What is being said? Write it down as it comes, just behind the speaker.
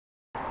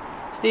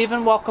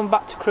Stephen, welcome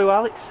back to Crewe.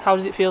 Alex, how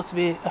does it feel to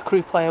be a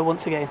Crewe player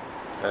once again?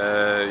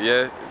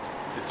 Yeah,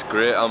 it's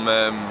great. I'm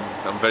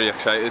very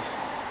excited.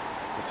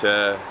 It's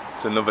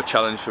another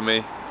challenge for me,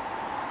 and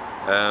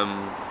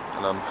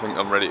I think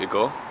I'm ready to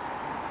go.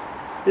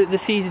 The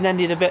season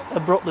ended a bit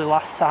abruptly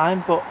last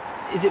time, but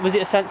was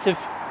it a sense of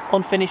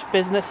unfinished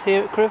business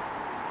here at Crewe?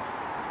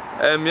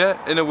 Yeah,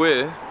 in a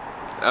way.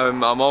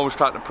 I'm always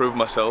trying to prove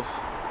myself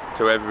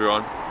to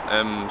everyone.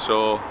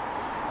 So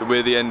the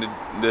way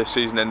the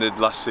season ended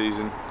last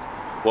season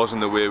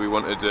wasn't the way we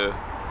wanted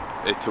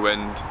it to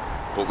end,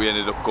 but we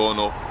ended up going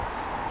up.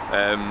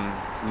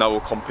 Now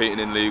we're competing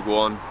in League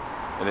One,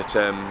 and it's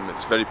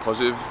very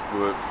positive.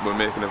 We're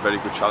making a very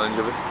good challenge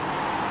of it.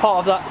 Part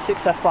of that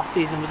success last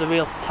season was a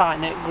real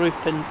tight-knit group,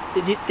 and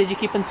did you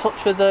keep in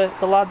touch with the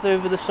lads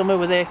over the summer?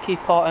 Were they a key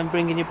part in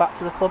bringing you back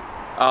to the club?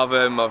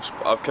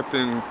 I've kept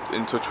in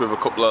touch with a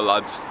couple of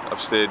lads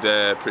I've stayed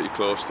pretty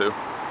close to.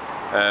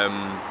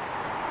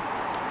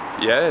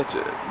 Yeah,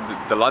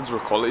 the lads were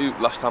quality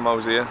last time I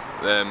was here.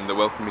 They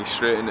welcomed me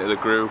straight into the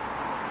group.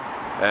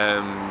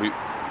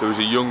 There was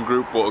a young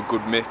group but a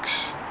good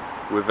mix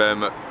with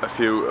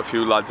a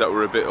few lads that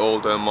were a bit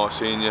older and more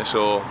senior.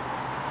 So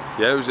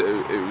yeah, it was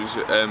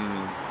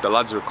the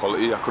lads were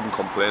quality. I couldn't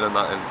complain on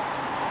that end.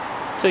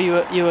 So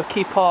you were a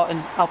key part in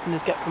helping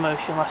us get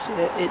promotion last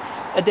year.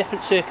 It's a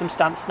different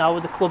circumstance now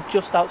with the club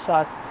just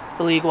outside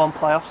the League One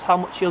playoffs. How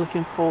much are you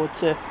looking forward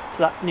to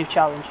that new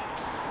challenge?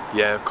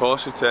 Yeah, of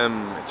course. It's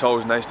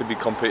always nice to be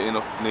competing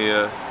up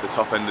near the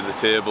top end of the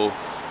table,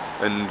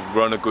 and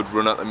we're on a good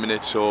run at the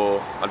minute. So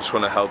I just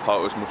want to help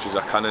out as much as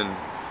I can and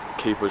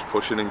keep us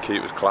pushing and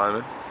keep us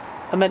climbing.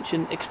 I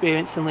mentioned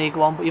experience in League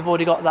One, but you've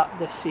already got that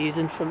this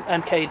season from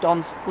MK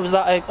Dons. Was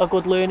that a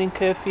good learning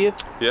curve for you?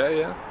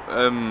 Yeah.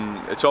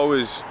 It's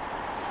always.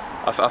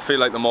 I feel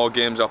like the more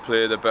games I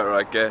play, the better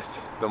I get,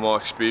 the more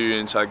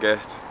experience I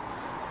get.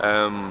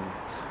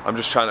 I'm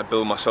just trying to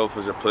build myself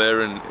as a player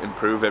and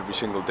improve every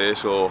single day.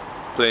 So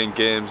playing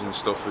games and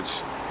stuff,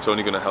 it's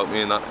only going to help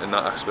me in that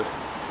aspect.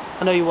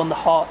 I know you won the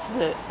hearts of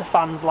the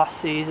fans last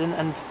season,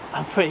 and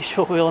I'm pretty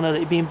sure we all know that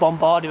you're being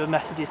bombarded with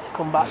messages to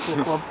come back to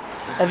the club.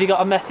 Have you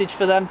got a message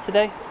for them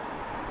today?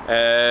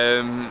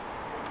 I'm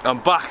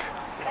back.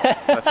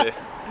 That's it.